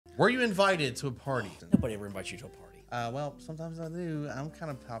Were you invited to a party? Nobody ever invites you to a party. Well, sometimes I do. I'm kind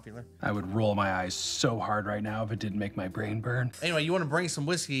of popular. I would roll my eyes so hard right now if it didn't make my brain burn. Anyway, you want to bring some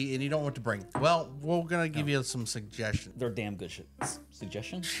whiskey and you don't know what to bring. Well, we're going to give you some suggestions. They're damn good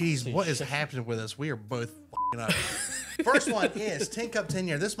suggestions. Jeez, what is happening with us? We are both f***ing up. First one is 10 Cup 10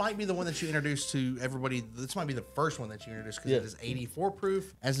 Year. This might be the one that you introduced to everybody. This might be the first one that you introduced because it is 84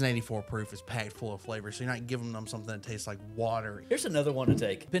 proof. As an 84 proof, it's packed full of flavor, so you're not giving them something that tastes like water. Here's another one to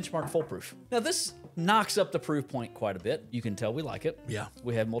take. Benchmark Full Proof. Now this knocks up the proof point quite a bit. You can tell we like it. Yeah.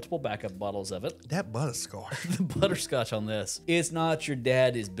 We have multiple backup bottles of it. That butterscotch. The butterscotch on this. It's not your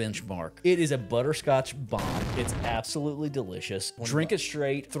daddy's benchmark. It is a butterscotch bomb. It's absolutely delicious. Drink it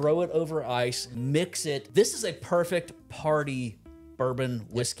straight, throw it over ice, mix it. This is a perfect party bourbon,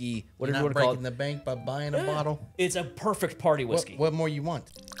 whiskey, whatever you want to call it. Breaking the bank by buying a bottle. It's a perfect party whiskey. What more you want?